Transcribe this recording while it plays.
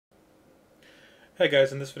Hey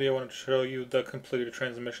guys, in this video I wanted to show you the completed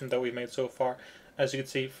transmission that we've made so far. As you can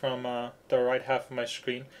see from the right half of my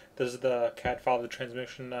screen, this is the CAD file of the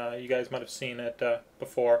transmission. You guys might have seen it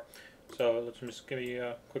before, so let's just give you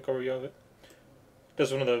a quick overview of it. This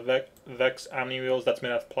is one of the Vex Omni wheels that's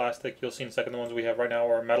made out of plastic. You'll see in a second the ones we have right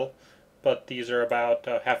now are metal, but these are about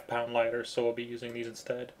half a pound lighter, so we'll be using these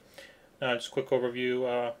instead. Just a quick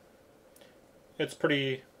overview. It's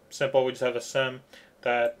pretty simple. We just have a sim.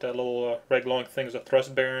 That little red glowing thing is a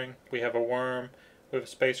thrust bearing. We have a worm, we have a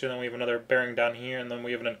spacer, then we have another bearing down here, and then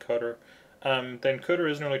we have an encoder. The encoder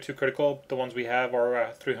isn't really too critical. The ones we have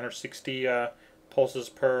are 360 pulses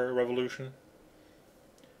per revolution.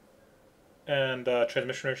 And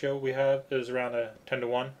transmission ratio we have is around a 10 to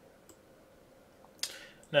 1.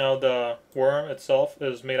 Now the worm itself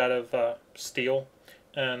is made out of steel,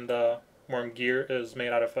 and worm gear is made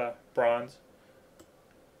out of bronze.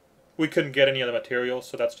 We couldn't get any other material,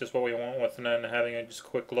 so that's just what we went with. And then having a just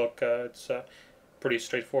quick look, it's pretty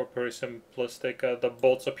straightforward, pretty simplistic. The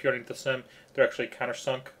bolts up here underneath the sim, they're actually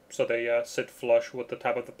countersunk, so they sit flush with the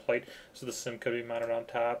top of the plate, so the sim could be mounted on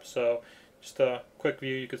top. So just a quick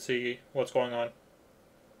view, you can see what's going on.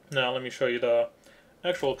 Now let me show you the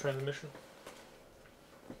actual transmission.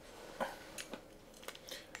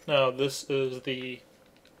 Now this is the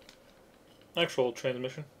actual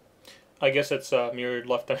transmission. I guess it's mirrored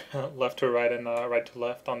left to right and right to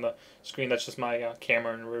left on the screen. That's just my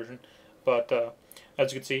camera inversion. But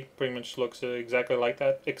as you can see, pretty much looks exactly like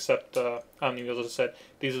that, except Omni wheels, as I said.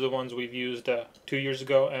 These are the ones we've used 2 years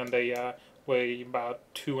ago, and they weigh about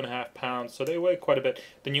 2.5 pounds, so they weigh quite a bit.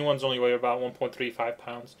 The new ones only weigh about 1.35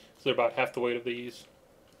 pounds, so they're about half the weight of these.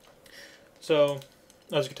 So,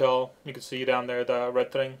 as you can tell, you can see down there the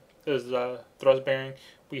red thing is the thrust bearing.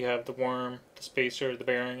 We have the worm, the spacer, the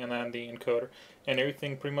bearing, and then the encoder. And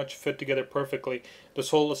everything pretty much fit together perfectly.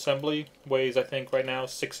 This whole assembly weighs, I think, right now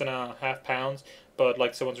 6.5 pounds. But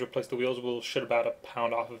like I said, once we replace the wheels, we'll shed about a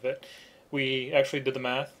pound off of it. We actually did the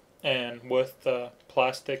math, and with the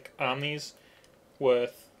plastic Omnis,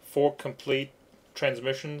 with 4 complete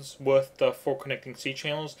transmissions, with the 4 connecting C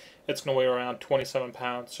channels, it's going to weigh around 27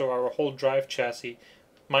 pounds. So our whole drive chassis,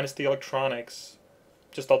 minus the electronics,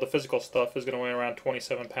 just all the physical stuff, is going to weigh around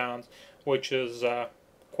 27 pounds, which is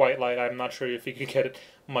quite light. I'm not sure if you could get it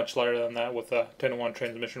much lighter than that with a 10 to 1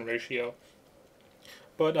 transmission ratio.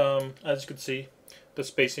 But as you can see, the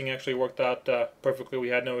spacing actually worked out perfectly. We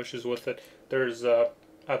had no issues with it. There's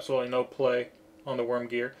absolutely no play on the worm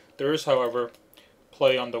gear. There is, however,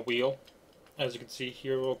 play on the wheel, as you can see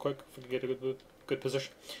here real quick, if we can get a good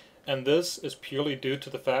position. And this is purely due to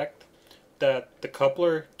the fact that the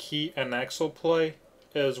coupler, key, and axle play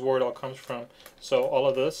is where it all comes from. So all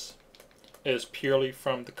of this is purely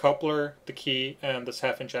from the coupler, the key, and this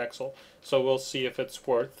half-inch axle. So we'll see if it's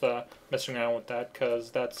worth messing around with that,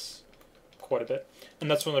 because that's quite a bit.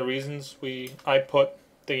 And that's one of the reasons I put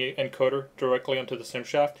the encoder directly onto the sim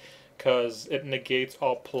shaft, because it negates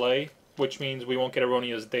all play, which means we won't get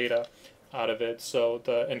erroneous data out of it. So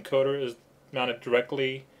the encoder is mounted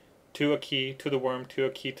directly to a key, to the worm, to a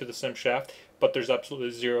key, to the sim shaft, but there's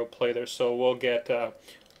absolutely zero play there. So we'll get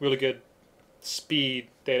really good speed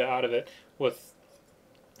data out of it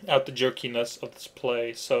without the jerkiness of this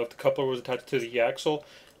play. So if the coupler was attached to the axle,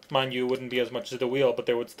 mind you, it wouldn't be as much as the wheel, but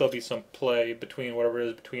there would still be some play between whatever it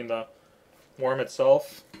is between the worm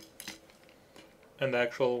itself and the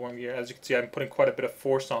actual worm gear. As you can see, I'm putting quite a bit of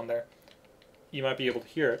force on there. You might be able to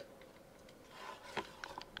hear it,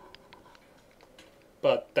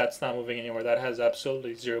 but that's not moving anywhere. That has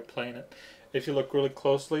absolutely zero play in it. If you look really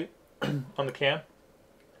closely on the cam,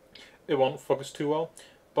 it won't focus too well,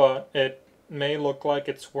 but it may look like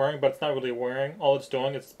it's wearing, but it's not really wearing. All it's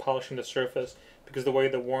doing is polishing the surface, because the way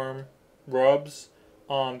the worm rubs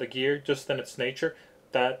on the gear, just in its nature,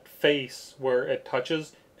 that face where it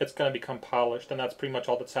touches, it's going to become polished, and that's pretty much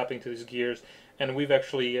all that's happening to these gears. And we've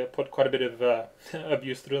actually put quite a bit of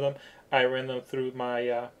abuse through them. I ran them through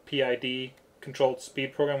my PID controlled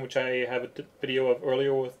speed program, which I have a video of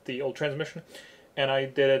earlier with the old transmission, and I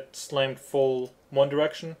did it slammed full one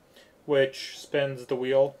direction, which spins the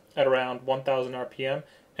wheel at around 1000 RPM,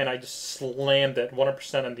 and I just slammed it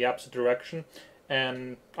 100% in the opposite direction,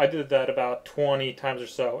 and I did that about 20 times or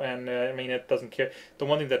so, and I mean, it doesn't care. The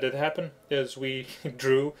one thing that did happen is we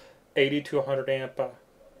drew 80 to 100 amp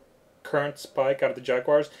current spike out of the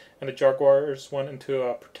Jaguars, and the Jaguars went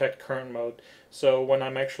into protect current mode. So when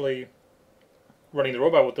I'm actually running the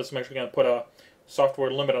robot with this, I'm actually going to put a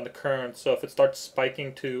software limit on the current, so if it starts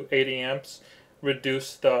spiking to 80 amps,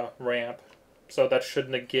 reduce the ramp. So that should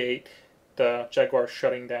negate the Jaguar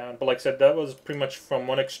shutting down. But like I said, that was pretty much from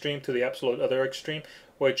one extreme to the absolute other extreme,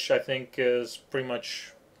 which I think is pretty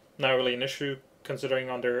much not really an issue considering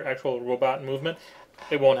on their actual robot movement.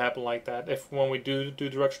 It won't happen like that. If when we do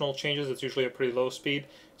directional changes, it's usually a pretty low speed,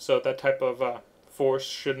 so that type of force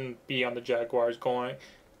shouldn't be on the Jaguars going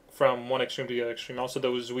from one extreme to the other extreme. Also,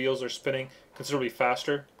 those wheels are spinning considerably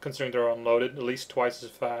faster, considering they're unloaded, at least twice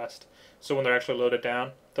as fast. So when they're actually loaded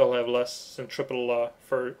down, they'll have less centripetal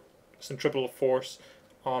force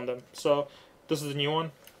on them. So this is the new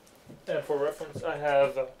one, and for reference, I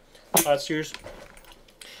have last year's.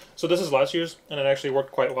 So this is last year's, and it actually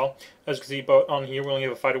worked quite well. As you can see, but on here we only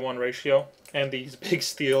have a 5-to-1 ratio, and these big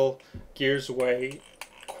steel gears weigh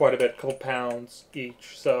quite a bit, a couple pounds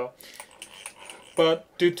each. So, but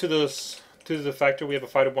due to the fact that we have a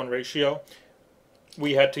 5-to-1 ratio,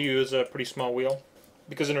 we had to use a pretty small wheel,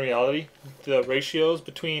 because in reality, the ratios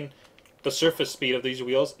between the surface speed of these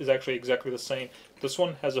wheels is actually exactly the same. This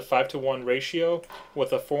one has a 5-to-1 ratio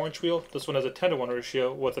with a 4-inch wheel. This one has a 10-to-1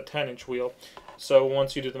 ratio with a 10-inch wheel. So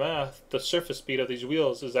once you do the math, the surface speed of these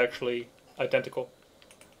wheels is actually identical.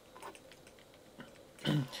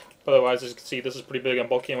 But otherwise, as you can see, this is pretty big and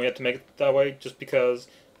bulky, and we had to make it that way just because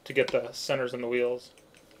to get the centers on the wheels.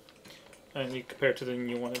 And you compare it to the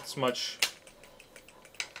new one, it's much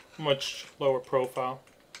lower profile.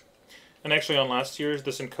 And actually on last year's,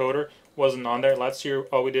 this encoder wasn't on there. Last year,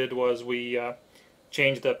 all we did was we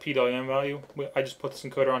changed the PWM value. I just put this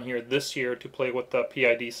encoder on here this year to play with the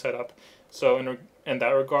PID setup. So in that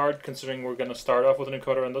regard, considering we're going to start off with an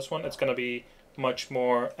encoder on this one, it's going to be much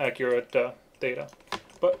more accurate data.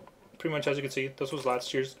 But pretty much as you can see, this was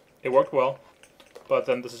last year's. It worked well, but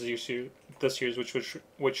then this is this year's,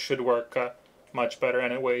 which should work much better,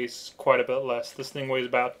 and it weighs quite a bit less. This thing weighs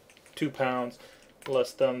about 2 pounds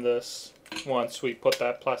less than this once we put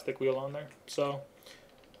that plastic wheel on there. So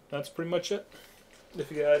that's pretty much it. If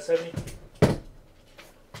you guys have any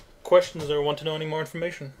questions or want to know any more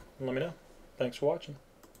information, let me know. Thanks for watching.